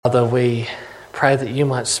Father, we pray that you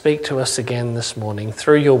might speak to us again this morning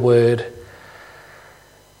through your word,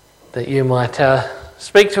 that you might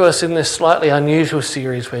speak to us in this slightly unusual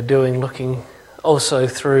series we're doing, looking also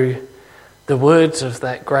through the words of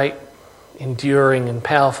that great, enduring and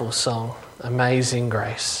powerful song, Amazing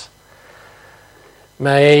Grace.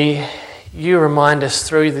 May you remind us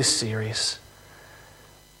through this series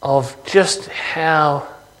of just how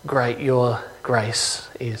great your grace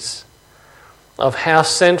is, of how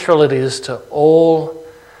central it is to all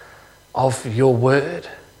of your word,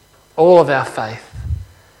 all of our faith,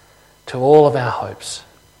 to all of our hopes.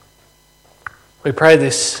 We pray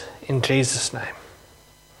this in Jesus' name.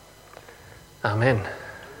 Amen.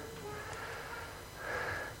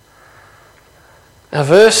 Our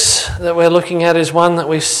verse that we're looking at is one that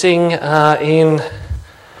we sing in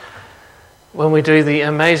when we do the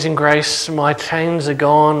Amazing Grace, My Chains Are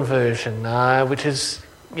Gone version, which is,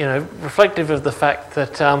 reflective of the fact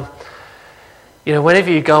that, whenever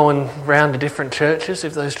you go round to different churches,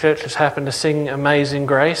 if those churches happen to sing Amazing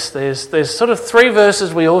Grace, there's sort of three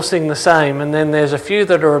verses we all sing the same, and then there's a few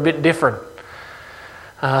that are a bit different.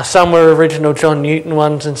 Some were original John Newton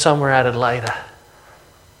ones and some were added later.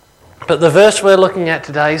 But the verse we're looking at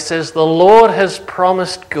today says, "The Lord has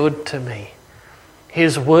promised good to me.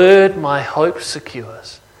 His word my hope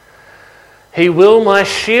secures. He will my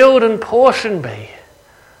shield and portion be,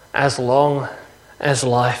 as long as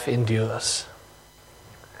life endures."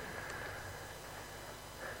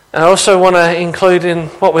 I also want to include in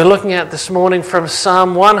what we're looking at this morning from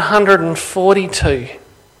Psalm 142,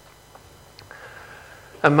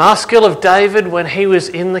 a maskil of David when he was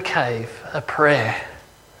in the cave, a prayer.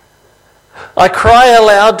 "I cry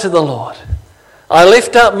aloud to the Lord. I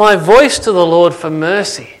lift up my voice to the Lord for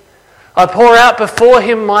mercy. I pour out before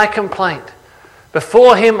him my complaint.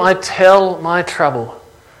 Before him I tell my trouble.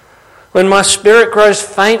 When my spirit grows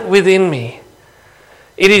faint within me,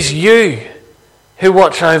 it is you who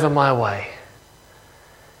watch over my way.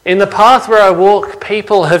 In the path where I walk,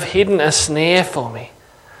 people have hidden a snare for me.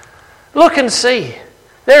 Look and see,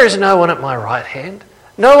 there is no one at my right hand.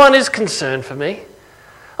 No one is concerned for me.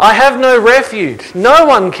 I have no refuge. No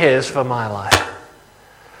one cares for my life.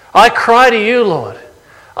 I cry to you, Lord.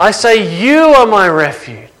 I say, you are my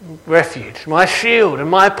refuge, my shield, and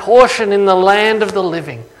my portion in the land of the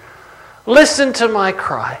living. Listen to my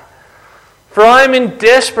cry, for I am in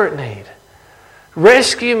desperate need.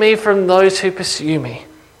 Rescue me from those who pursue me,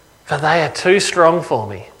 for they are too strong for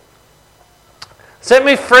me. Set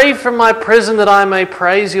me free from my prison that I may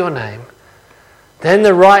praise your name. Then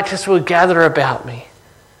the righteous will gather about me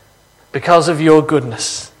because of your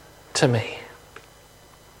goodness to me."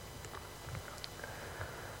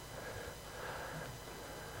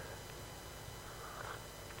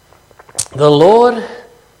 The Lord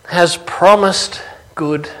has promised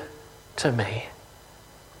good to me,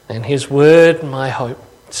 and his word my hope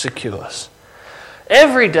secures.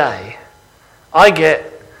 Every day I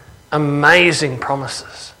get amazing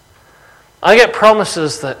promises. I get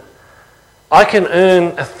promises that I can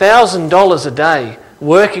earn $1,000 a day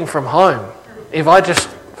working from home if I just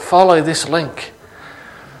follow this link.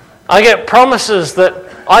 I get promises that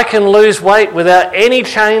I can lose weight without any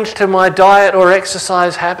change to my diet or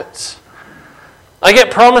exercise habits. I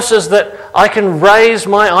get promises that I can raise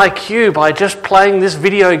my IQ by just playing this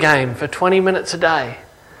video game for 20 minutes a day.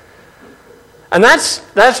 And that's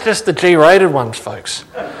just the G-rated ones, folks.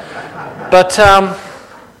 But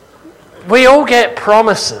we all get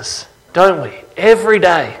promises, don't we? Every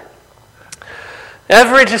day.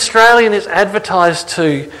 Average Australian is advertised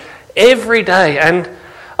to every day. And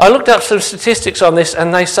I looked up some statistics on this,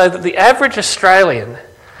 and they say that the average Australian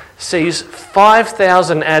sees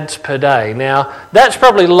 5,000 ads per day. Now, that's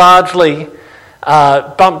probably largely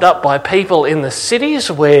bumped up by people in the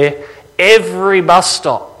cities where every bus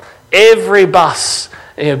stop, every bus,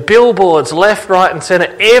 billboards left, right and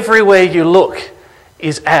centre, everywhere you look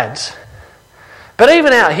is ads. But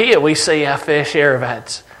even out here we see our fair share of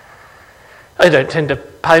ads. I don't tend to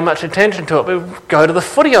pay much attention to it, but we go to the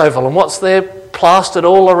footy oval and what's there plastered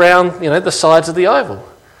all around, the sides of the oval?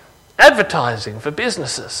 Advertising for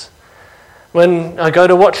businesses. When I go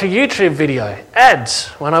to watch a YouTube video, ads.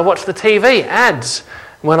 When I watch the TV, ads.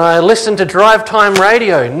 When I listen to drive time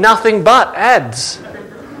radio, nothing but ads.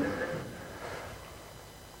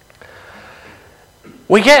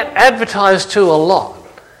 We get advertised to a lot.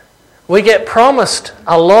 We get promised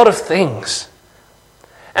a lot of things.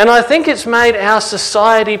 And I think it's made our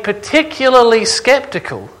society particularly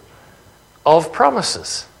sceptical of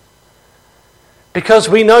promises, because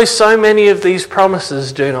we know so many of these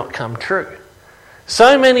promises do not come true.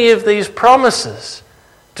 So many of these promises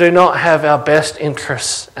do not have our best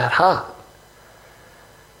interests at heart.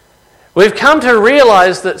 We've come to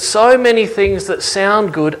realise that so many things that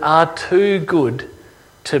sound good are too good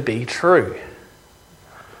to be true.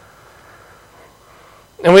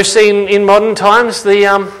 And we've seen in modern times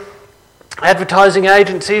the advertising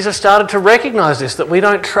agencies have started to recognise this, that we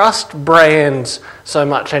don't trust brands so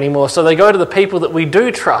much anymore. So they go to the people that we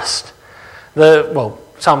do trust.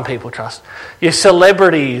 Some people trust. Your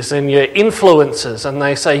celebrities and your influencers, and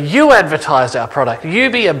they say, you advertise our product.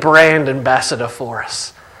 You be a brand ambassador for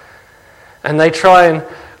us. And they try and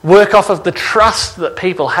work off of the trust that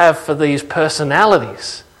people have for these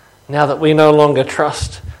personalities now that we no longer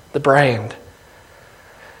trust the brand.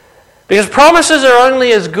 Because promises are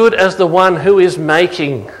only as good as the one who is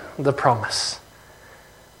making the promise.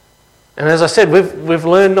 And as I said, we've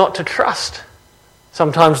learned not to trust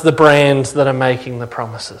sometimes the brands that are making the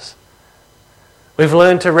promises. We've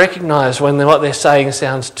learned to recognise when what they're saying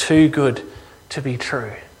sounds too good to be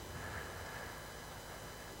true.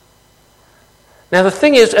 Now the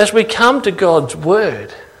thing is, as we come to God's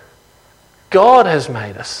word, God has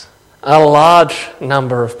made us a large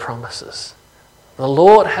number of promises. The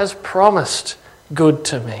Lord has promised good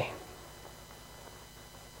to me.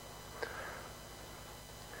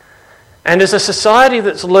 And as a society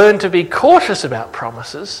that's learned to be cautious about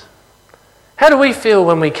promises, how do we feel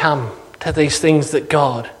when we come to these things that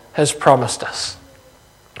God has promised us?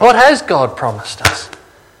 What has God promised us?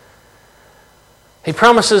 He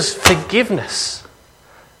promises forgiveness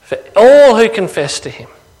for all who confess to him.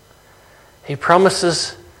 He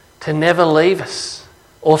promises to never leave us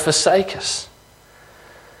or forsake us.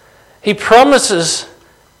 He promises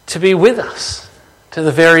to be with us to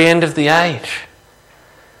the very end of the age.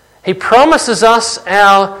 He promises us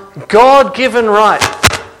our God-given right.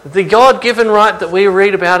 The God-given right that we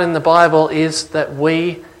read about in the Bible is that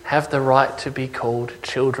we have the right to be called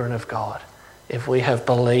children of God if we have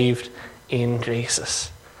believed in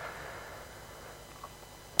Jesus.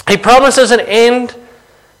 He promises an end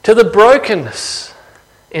to the brokenness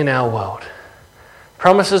in our world.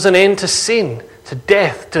 Promises an end to sin, to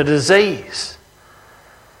death, to disease.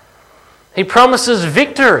 He promises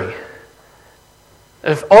victory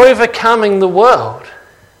of overcoming the world.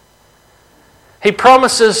 He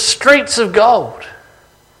promises streets of gold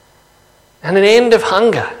and an end of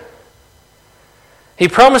hunger. He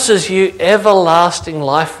promises you everlasting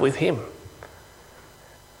life with him.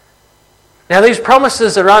 Now these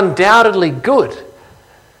promises are undoubtedly good.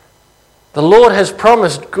 The Lord has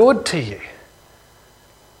promised good to you.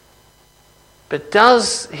 But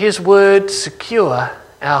does his word secure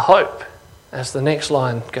our hope? As the next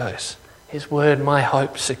line goes, his word my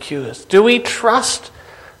hope secures. Do we trust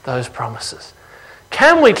those promises?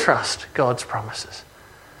 Can we trust God's promises?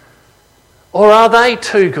 Or are they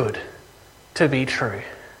too good to be true?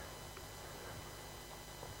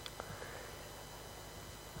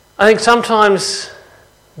 I think sometimes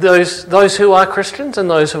those who are Christians and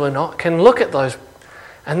those who are not can look at those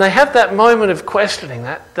and they have that moment of questioning,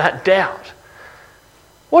 that doubt.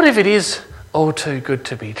 What if it is all too good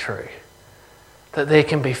to be true? That there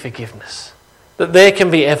can be forgiveness, that there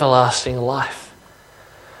can be everlasting life.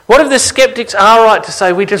 What if the skeptics are right to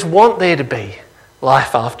say we just want there to be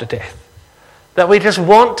life after death? That we just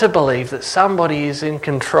want to believe that somebody is in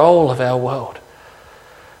control of our world?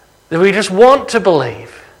 That we just want to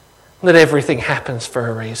believe that everything happens for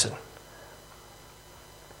a reason?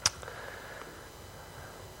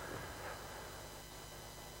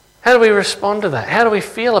 How do we respond to that? How do we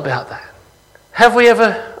feel about that? Have we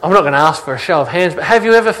ever, I'm not going to ask for a show of hands, but have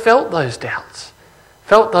you ever felt those doubts?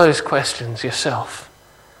 Felt those questions yourself?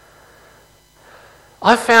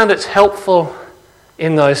 I've found it's helpful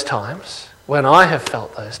in those times when I have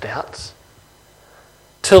felt those doubts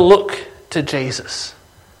to look to Jesus,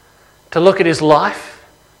 to look at his life,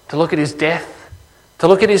 to look at his death, to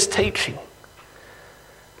look at his teaching.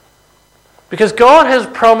 Because God has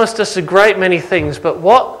promised us a great many things, but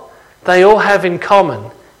what they all have in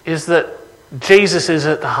common is that Jesus is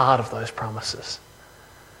at the heart of those promises.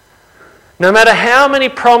 No matter how many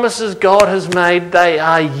promises God has made, they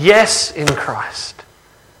are yes in Christ.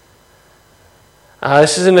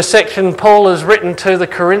 This is in a section Paul has written to the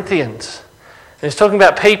Corinthians. And he's talking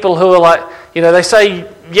about people who are like, they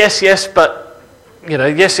say yes, yes, but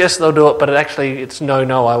yes, they'll do it, but it's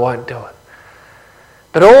no, I won't do it.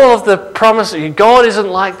 But all of the promises, God isn't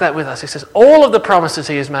like that with us. He says all of the promises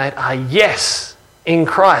he has made are yes in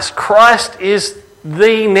Christ. Christ is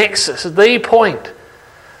the nexus, the point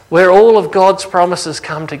where all of God's promises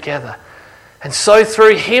come together. And so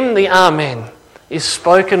through him the Amen is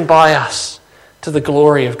spoken by us to the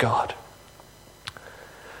glory of God.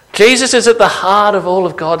 Jesus is at the heart of all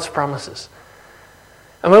of God's promises.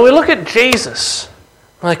 And when we look at Jesus,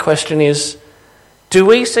 my question is, do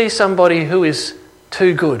we see somebody who is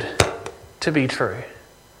too good to be true?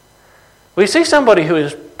 We see somebody who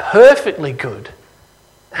is perfectly good.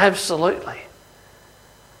 Absolutely.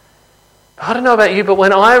 I don't know about you, but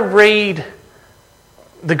when I read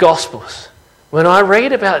the Gospels, when I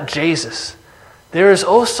read about Jesus, there is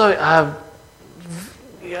also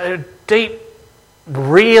a deep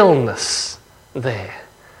realness there.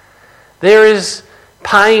 There is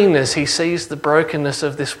pain as he sees the brokenness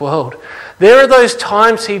of this world. There are those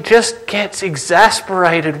times he just gets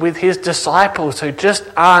exasperated with his disciples who just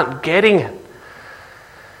aren't getting it.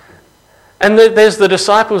 And there's the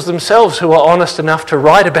disciples themselves who are honest enough to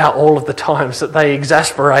write about all of the times that they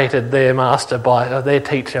exasperated their master or their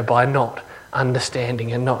teacher by not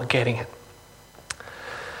understanding and not getting it.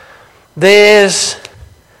 There's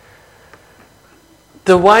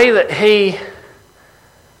the way that he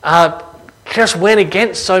just went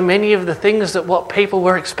against so many of the things that what people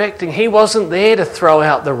were expecting. He wasn't there to throw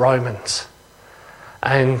out the Romans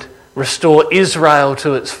and restore Israel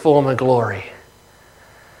to its former glory.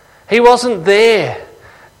 He wasn't there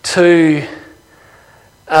to,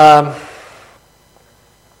 to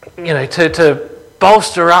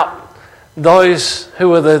bolster up those who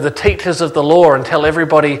were the teachers of the law and tell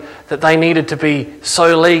everybody that they needed to be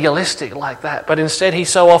so legalistic like that. But instead he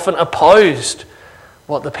so often opposed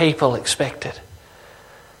what the people expected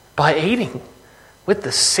by eating with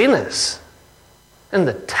the sinners and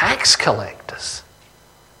the tax collectors.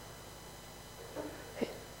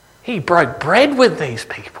 He broke bread with these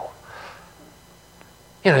people.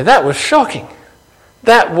 That was shocking.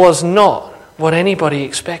 That was not what anybody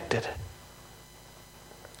expected.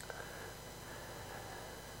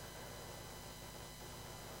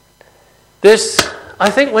 I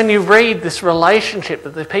think when you read this relationship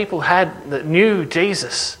that the people had that knew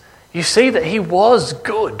Jesus, you see that he was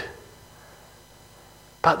good.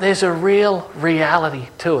 But there's a real reality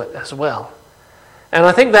to it as well. And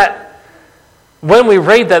I think that when we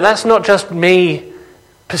read that, that's not just me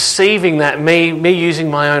perceiving that, me using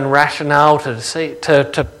my own rationale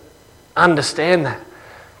to understand that.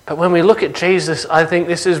 But when we look at Jesus, I think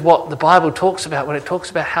this is what the Bible talks about when it talks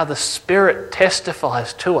about how the Spirit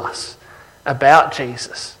testifies to us about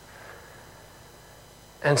Jesus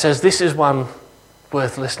and says this is one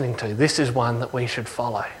worth listening to. This is one that we should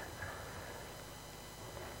follow.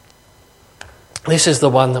 This is the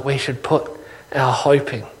one that we should put our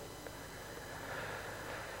hope in.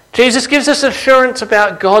 Jesus gives us assurance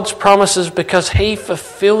about God's promises because he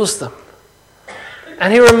fulfills them.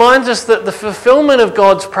 And he reminds us that the fulfillment of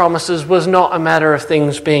God's promises was not a matter of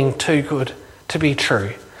things being too good to be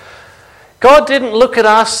true. God didn't look at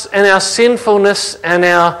us and our sinfulness and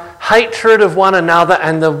our hatred of one another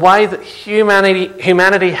and the way that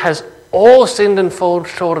humanity has all sinned and fallen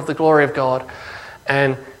short of the glory of God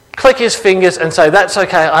and click his fingers and say, that's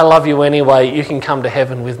okay, I love you anyway, you can come to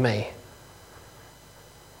heaven with me.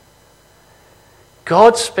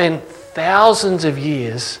 God spent thousands of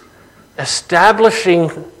years establishing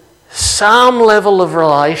some level of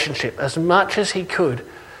relationship as much as he could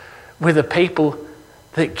with a people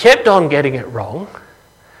that kept on getting it wrong,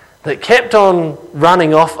 that kept on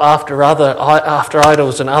running off after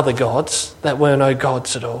idols and other gods that were no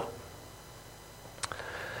gods at all.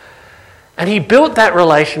 And he built that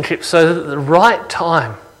relationship so that at the right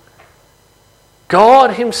time,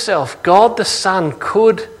 God himself, God the Son,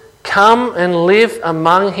 could come and live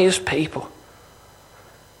among his people,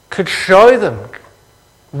 could show them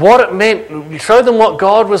what it meant, show them what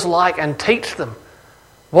God was like and teach them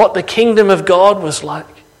what the kingdom of God was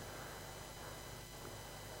like.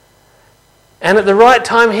 And at the right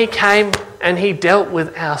time he came and he dealt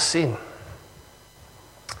with our sin.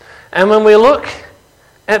 And when we look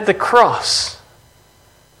at the cross,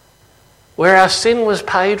 where our sin was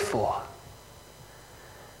paid for,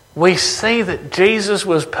 we see that Jesus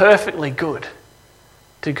was perfectly good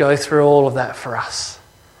to go through all of that for us.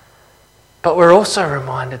 But we're also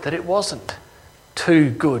reminded that it wasn't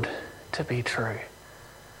too good to be true.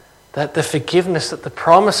 That the forgiveness, that the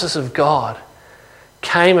promises of God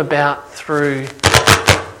came about through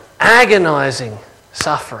agonizing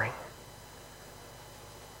suffering.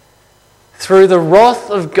 Through the wrath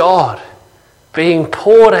of God being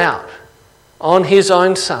poured out on his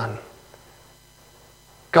own Son.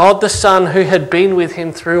 God the Son who had been with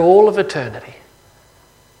him through all of eternity.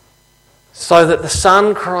 So that the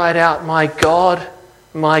Son cried out, my God,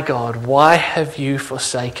 why have you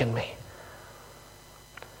forsaken me?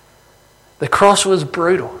 The cross was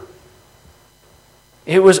brutal.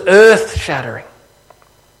 It was earth-shattering.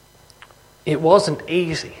 It wasn't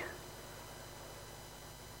easy.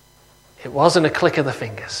 It wasn't a click of the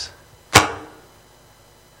fingers.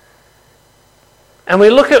 And we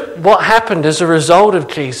look at what happened as a result of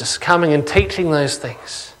Jesus coming and teaching those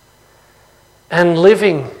things and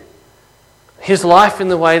living his life in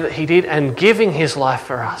the way that he did and giving his life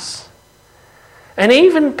for us. And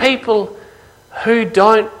even people who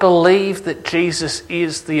don't believe that Jesus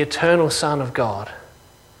is the eternal Son of God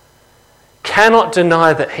cannot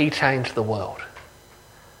deny that he changed the world.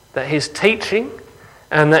 That his teaching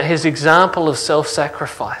and that his example of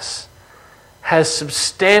self-sacrifice has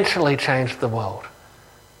substantially changed the world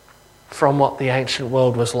from what the ancient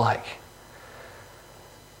world was like.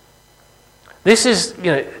 This is,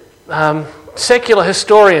 secular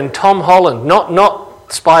historian Tom Holland,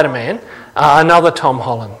 not Spider-Man, another Tom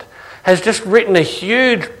Holland, has just written a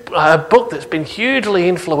huge book that's been hugely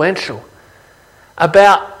influential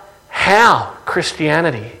about how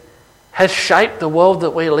Christianity has shaped the world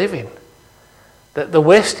that we live in. That the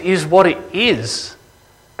West is what it is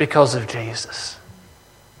because of Jesus.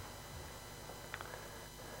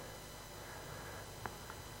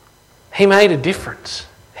 He made a difference.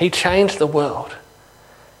 He changed the world.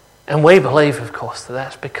 And we believe, of course, that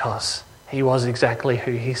that's because he was exactly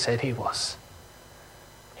who he said he was.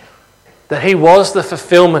 That he was the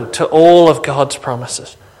fulfillment to all of God's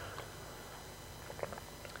promises.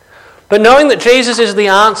 But knowing that Jesus is the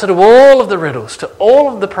answer to all of the riddles, to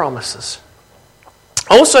all of the promises,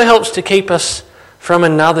 also helps to keep us from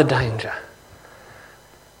another danger,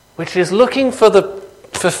 which is looking for the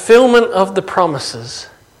fulfillment of the promises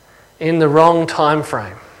in the wrong time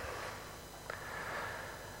frame.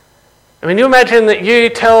 I mean, you imagine that you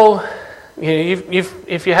tell,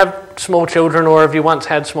 if you have small children, or if you once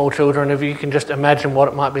had small children, if you can just imagine what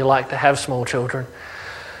it might be like to have small children,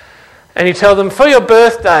 and you tell them, for your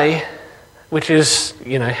birthday, which is,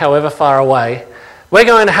 however far away, we're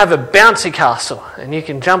going to have a bouncy castle, and you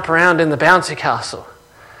can jump around in the bouncy castle.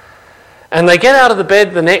 And they get out of the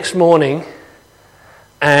bed the next morning,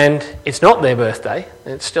 and it's not their birthday,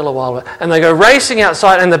 it's still a while away, and they go racing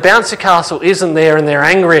outside, and the bouncy castle isn't there, and they're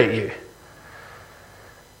angry at you.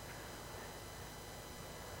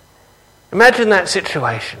 Imagine that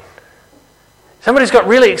situation. Somebody's got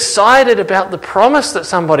really excited about the promise that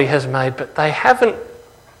somebody has made, but they haven't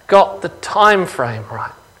got the time frame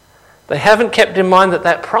right. They haven't kept in mind that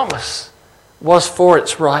that promise was for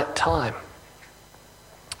its right time.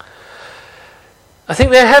 I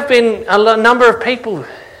think there have been a number of people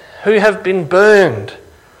who have been burned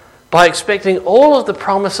by expecting all of the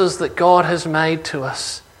promises that God has made to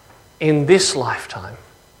us in this lifetime.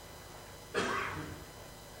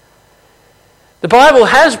 The Bible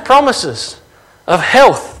has promises of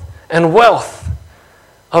health and wealth,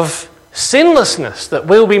 of sinlessness, that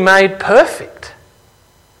we'll be made perfect.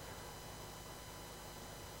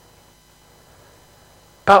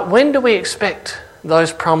 But when do we expect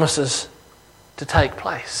those promises to take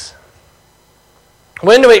place?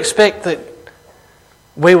 When do we expect that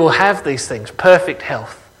we will have these things? Perfect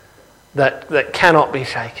health that cannot be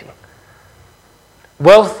shaken.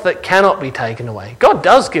 Wealth that cannot be taken away. God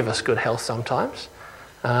does give us good health sometimes.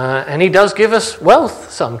 And he does give us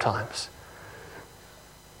wealth sometimes.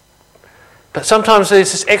 But sometimes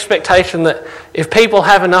there's this expectation that if people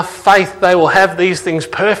have enough faith, they will have these things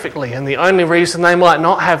perfectly. And the only reason they might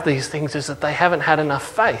not have these things is that they haven't had enough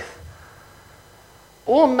faith.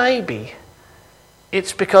 Or maybe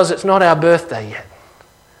it's because it's not our birthday yet.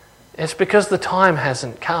 It's because the time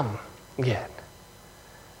hasn't come yet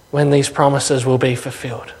when these promises will be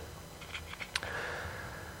fulfilled.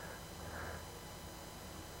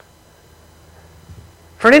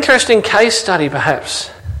 For an interesting case study,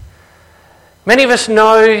 perhaps, many of us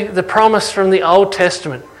know the promise from the Old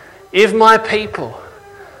Testament, if my people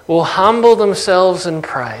will humble themselves and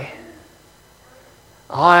pray,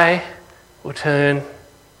 I will turn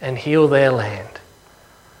and heal their land.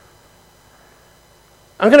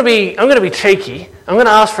 I'm going to be cheeky. I'm going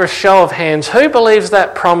to ask for a show of hands. Who believes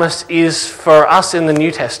that promise is for us in the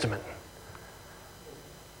New Testament?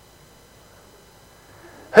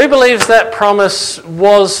 Who believes that promise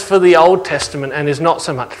was for the Old Testament and is not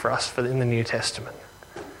so much for us in the New Testament?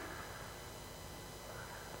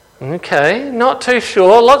 Okay, not too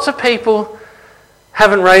sure. Lots of people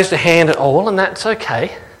haven't raised a hand at all, and that's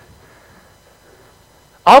okay.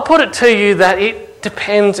 I'll put it to you that it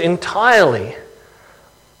depends entirely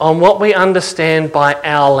on what we understand by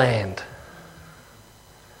our land.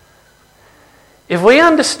 If we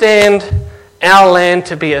understand our land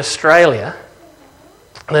to be Australia,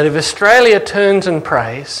 that if Australia turns and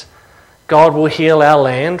prays, God will heal our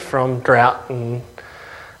land from drought and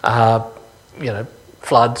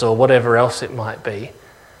floods or whatever else it might be,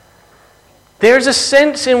 there is a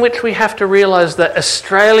sense in which we have to realise that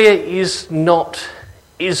Australia is not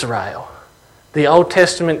Israel. The Old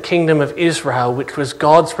Testament kingdom of Israel, which was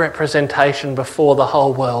God's representation before the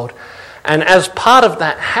whole world, and as part of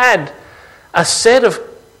that had a set of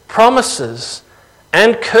promises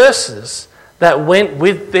and curses that went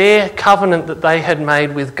with their covenant that they had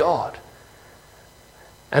made with God.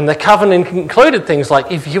 And the covenant included things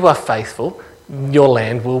like, if you are faithful, your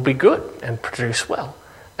land will be good and produce well.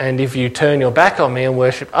 And if you turn your back on me and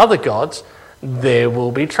worship other gods, there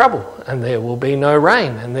will be trouble and there will be no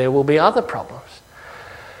rain and there will be other problems.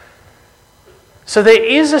 So there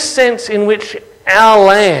is a sense in which our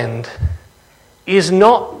land is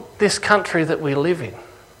not this country that we live in.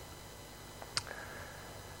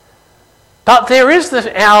 But there is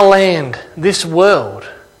our land, this world,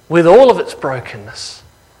 with all of its brokenness,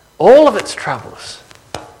 all of its troubles.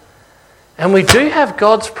 And we do have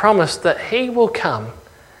God's promise that He will come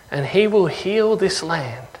and He will heal this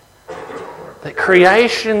land. That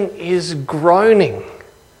creation is groaning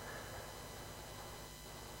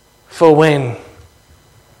for when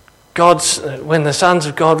the sons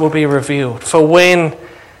of God will be revealed, for when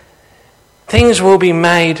things will be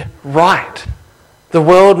made right, the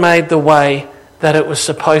world made the way that it was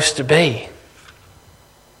supposed to be.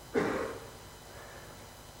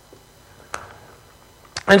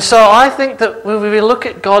 And so I think that when we look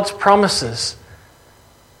at God's promises,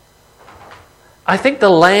 I think the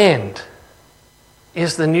land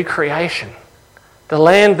is the new creation. The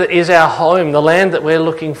land that is our home, the land that we're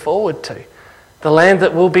looking forward to, the land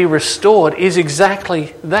that will be restored is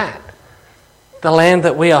exactly that. The land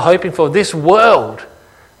that we are hoping for. This world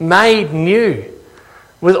made new,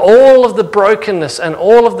 with all of the brokenness and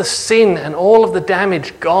all of the sin and all of the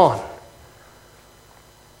damage gone.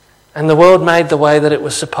 And the world made the way that it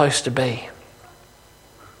was supposed to be.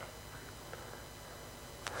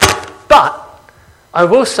 But I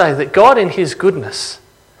will say that God in His goodness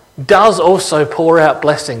does also pour out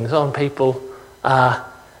blessings on people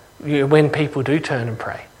when people do turn and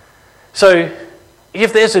pray. So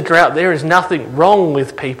if there's a drought, there is nothing wrong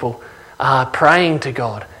with people praying to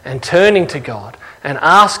God and turning to God and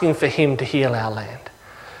asking for Him to heal our land.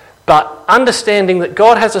 But understanding that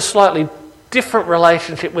God has a slightly different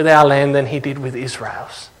relationship with our land than He did with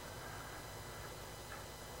Israel's.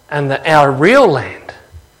 And that our real land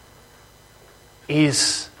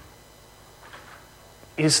is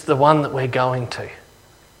the one that we're going to,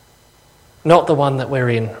 not the one that we're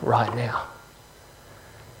in right now.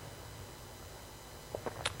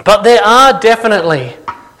 But there are definitely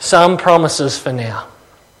some promises for now.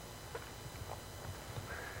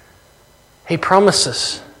 He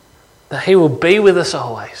promises that He will be with us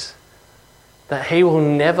always, that He will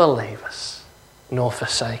never leave us nor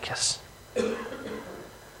forsake us.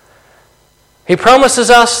 He promises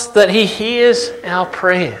us that He hears our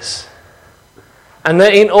prayers and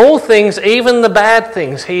that in all things, even the bad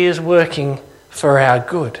things, He is working for our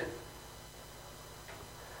good.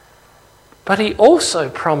 But He also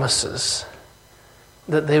promises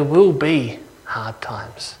that there will be hard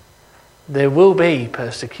times. There will be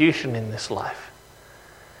persecution in this life.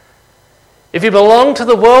 If you belong to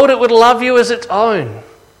the world, it would love you as its own.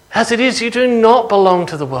 As it is, you do not belong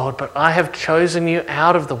to the world, but I have chosen you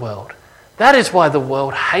out of the world. That is why the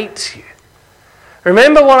world hates you.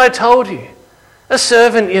 Remember what I told you. A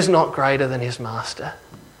servant is not greater than his master.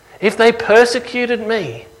 If they persecuted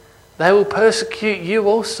me, they will persecute you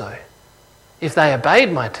also. If they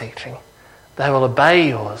obeyed my teaching, they will obey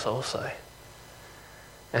yours also.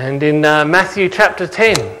 And in Matthew chapter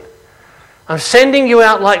 10, I'm sending you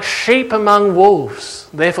out like sheep among wolves.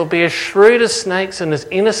 Therefore be as shrewd as snakes and as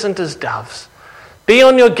innocent as doves. Be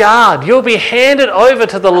on your guard. You'll be handed over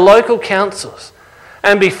to the local councils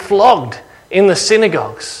and be flogged in the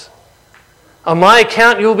synagogues. On my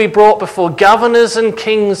account, you'll be brought before governors and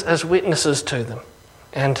kings as witnesses to them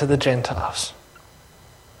and to the Gentiles.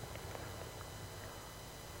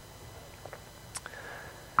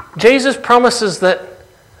 Jesus promises that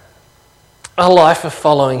a life of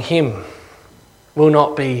following Him will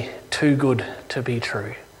not be too good to be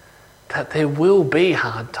true. That there will be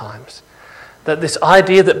hard times. That this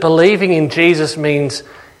idea that believing in Jesus means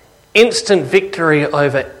instant victory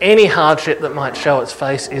over any hardship that might show its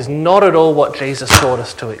face is not at all what Jesus taught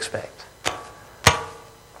us to expect.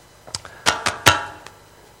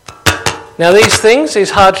 Now these things,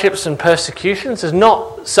 these hardships and persecutions, is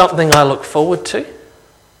not something I look forward to.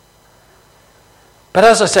 But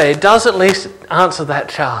as I say, it does at least answer that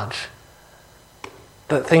charge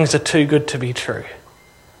that things are too good to be true.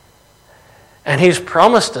 And He's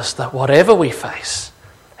promised us that whatever we face,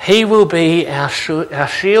 He will be our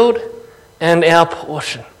shield and our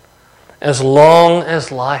portion as long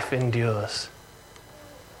as life endures.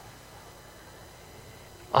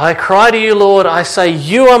 I cry to you, Lord, I say,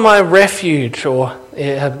 you are my refuge, or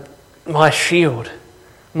my shield,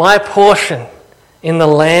 my portion in the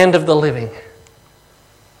land of the living.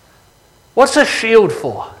 What's a shield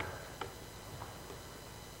for?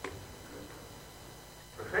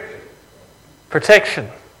 Protection.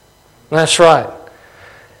 That's right.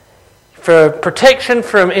 For protection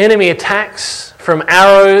from enemy attacks, from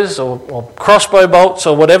arrows or crossbow bolts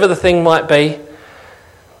or whatever the thing might be.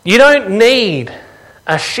 You don't need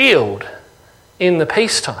a shield in the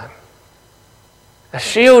peacetime. A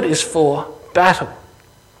shield is for battle.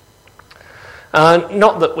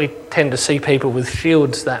 Not that we tend to see people with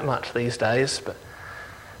shields that much these days, but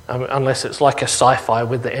unless it's like a sci-fi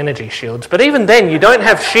with the energy shields. But even then, you don't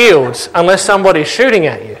have shields unless somebody's shooting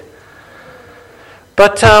at you.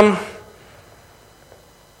 But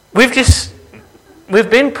we've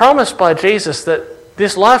been promised by Jesus that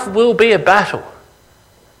this life will be a battle,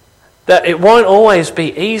 that it won't always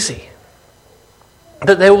be easy,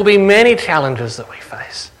 that there will be many challenges that we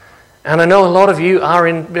face. And I know a lot of you are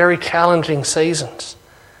in very challenging seasons.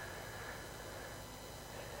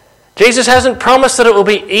 Jesus hasn't promised that it will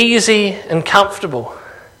be easy and comfortable.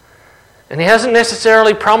 And he hasn't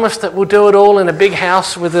necessarily promised that we'll do it all in a big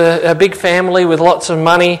house with a big family with lots of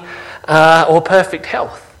money or perfect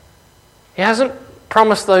health. He hasn't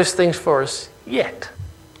promised those things for us yet.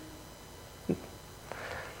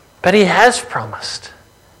 But he has promised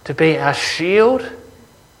to be our shield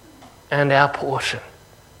and our portion.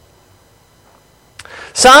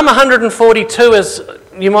 Psalm 142, as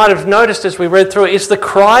you might have noticed as we read through it, is the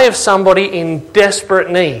cry of somebody in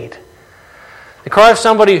desperate need. The cry of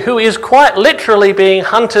somebody who is quite literally being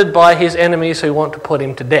hunted by his enemies who want to put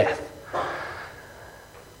him to death.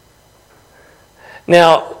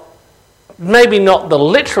 Now, maybe not the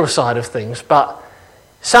literal side of things, but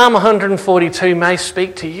Psalm 142 may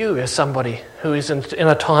speak to you as somebody who is in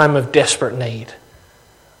a time of desperate need.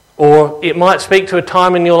 Or it might speak to a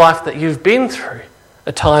time in your life that you've been through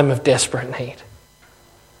a time of desperate need.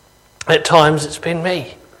 At times it's been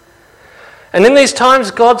me. And in these times,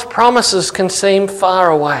 God's promises can seem far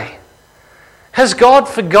away. Has God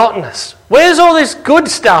forgotten us? Where's all this good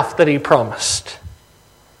stuff that he promised?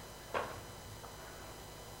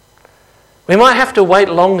 We might have to wait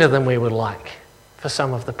longer than we would like for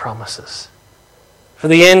some of the promises. For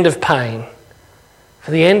the end of pain. For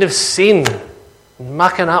the end of sin.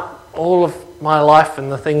 Mucking up all of my life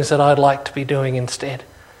and the things that I'd like to be doing instead.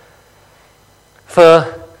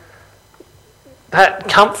 For that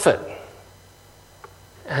comfort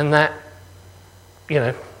and that,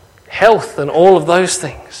 health and all of those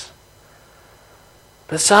things.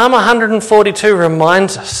 But Psalm 142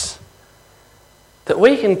 reminds us that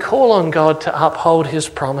we can call on God to uphold his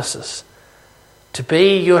promises, to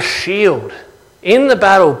be your shield in the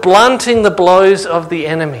battle, blunting the blows of the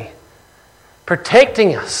enemy,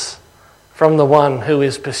 protecting us from the one who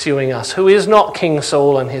is pursuing us, who is not King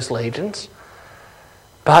Saul and his legions,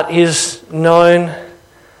 but is known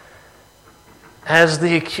as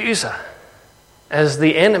the accuser, as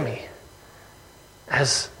the enemy,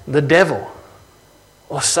 as the devil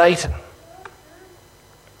or Satan.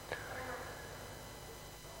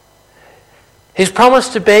 He's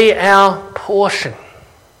promised to be our portion.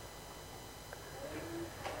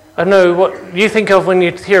 I don't know what you think of when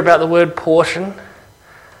you hear about the word portion.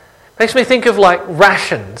 Makes me think of like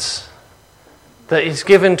rations that is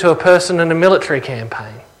given to a person in a military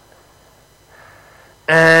campaign.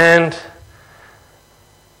 And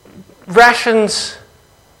rations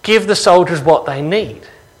give the soldiers what they need.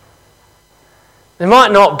 They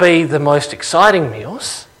might not be the most exciting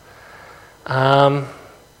meals.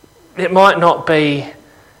 It might not be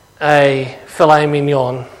a filet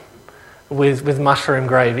mignon with mushroom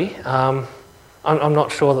gravy. I'm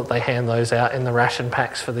not sure that they hand those out in the ration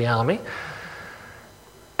packs for the army.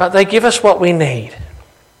 But they give us what we need.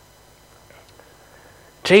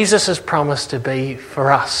 Jesus has promised to be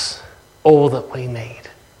for us all that we need.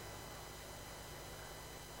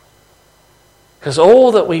 Because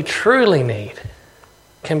all that we truly need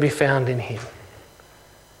can be found in him.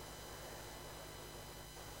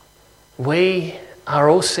 We are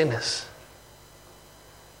all sinners.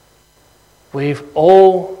 We've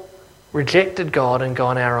all rejected God and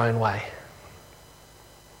gone our own way.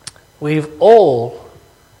 We've all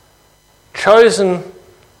chosen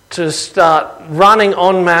to start running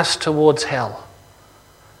en masse towards hell,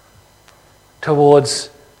 towards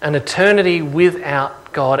an eternity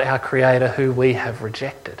without God, our Creator, who we have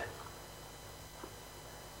rejected.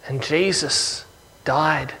 And Jesus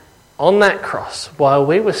died on that cross while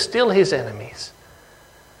we were still his enemies,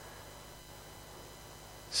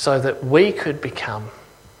 so that we could become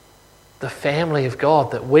the family of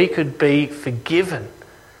God, that we could be forgiven,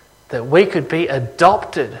 that we could be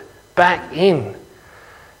adopted back in,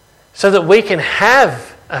 so that we can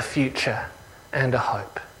have a future and a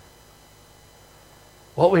hope.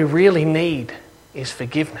 What we really need is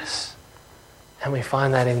forgiveness, and we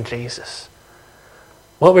find that in Jesus.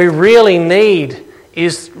 What we really need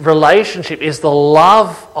is relationship, is the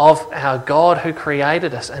love of our God who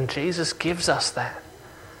created us, and Jesus gives us that.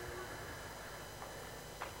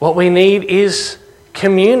 What we need is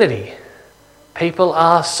community. People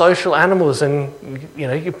are social animals, and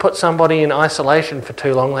you put somebody in isolation for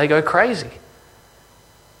too long, they go crazy.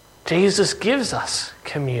 Jesus gives us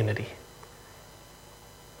community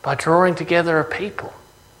by drawing together a people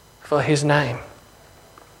for his name.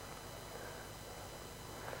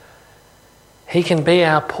 He can be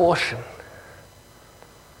our portion.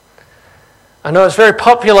 I know it's very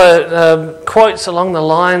popular quotes along the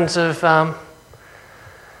lines of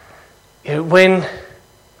when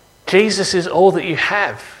Jesus is all that you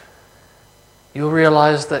have, you'll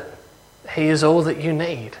realise that he is all that you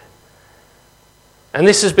need. And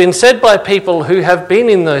this has been said by people who have been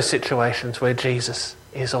in those situations where Jesus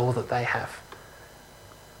is all that they have.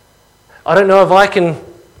 I don't know if I can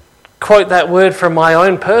quote that word from my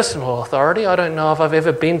own personal authority. I don't know if I've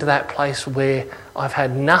ever been to that place where I've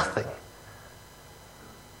had nothing.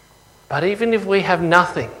 But even if we have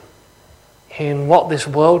nothing in what this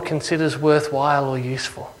world considers worthwhile or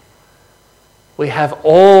useful, we have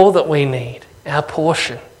all that we need, our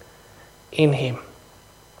portion in him.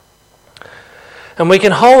 And we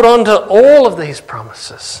can hold on to all of these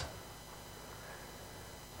promises,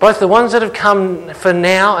 both the ones that have come for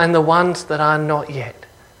now and the ones that are not yet.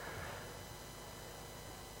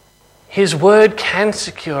 His word can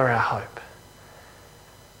secure our hope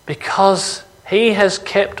because he has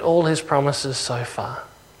kept all his promises so far.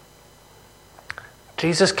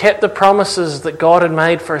 Jesus kept the promises that God had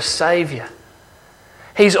made for a Saviour.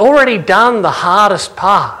 He's already done the hardest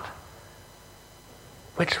part,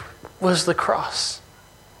 which was the cross.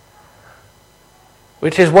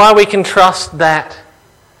 Which is why we can trust that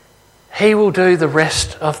he will do the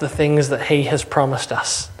rest of the things that he has promised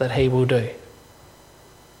us that he will do.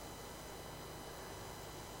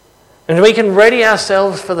 And we can ready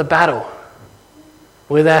ourselves for the battle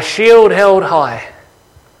with our shield held high,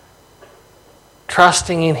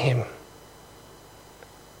 trusting in him.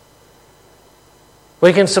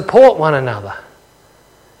 We can support one another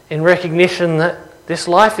in recognition that this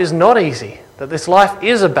life is not easy, that this life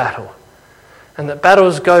is a battle, and that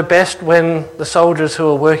battles go best when the soldiers who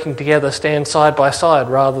are working together stand side by side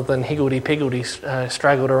rather than higgledy-piggledy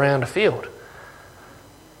straggled around a field.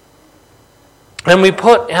 And we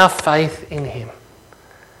put our faith in him,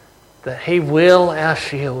 that he will our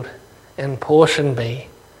shield and portion be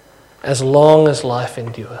as long as life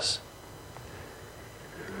endures.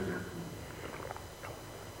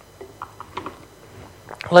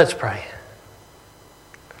 Let's pray.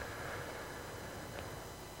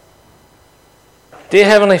 Dear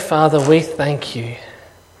Heavenly Father, we thank you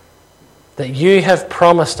that you have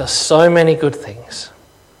promised us so many good things.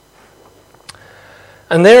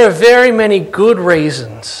 And there are very many good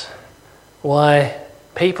reasons why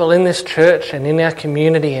people in this church and in our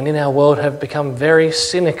community and in our world have become very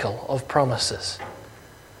cynical of promises.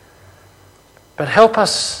 But help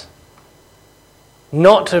us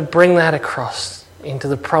not to bring that across into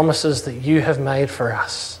the promises that you have made for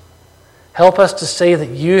us. Help us to see that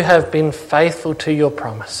you have been faithful to your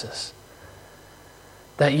promises,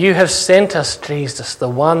 that you have sent us Jesus, the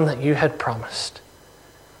one that you had promised,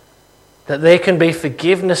 that there can be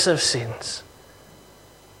forgiveness of sins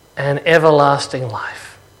and everlasting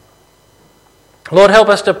life. Lord, help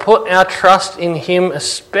us to put our trust in him,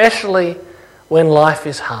 especially when life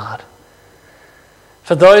is hard.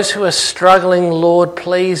 For those who are struggling, Lord,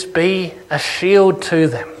 please be a shield to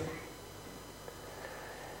them.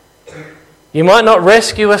 You might not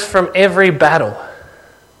rescue us from every battle,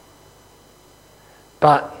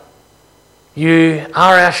 but you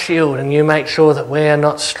are our shield and you make sure that we are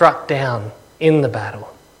not struck down in the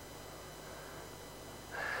battle.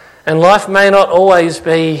 And life may not always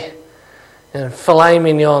be filet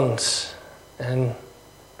mignons and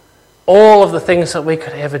all of the things that we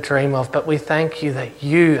could ever dream of, but we thank you that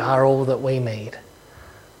you are all that we need,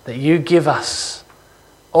 that you give us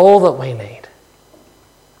all that we need.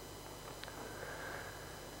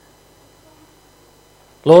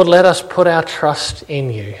 Lord, let us put our trust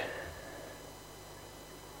in you.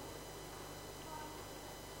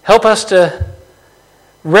 Help us to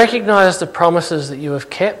recognize the promises that you have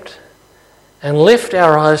kept, and lift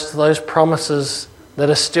our eyes to those promises that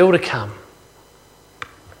are still to come.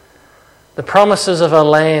 The promises of a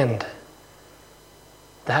land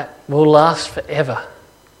that will last forever.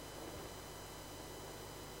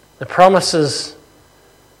 The promises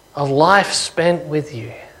of life spent with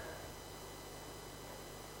you.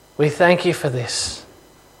 We thank you for this.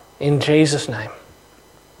 In Jesus' name.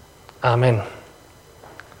 Amen.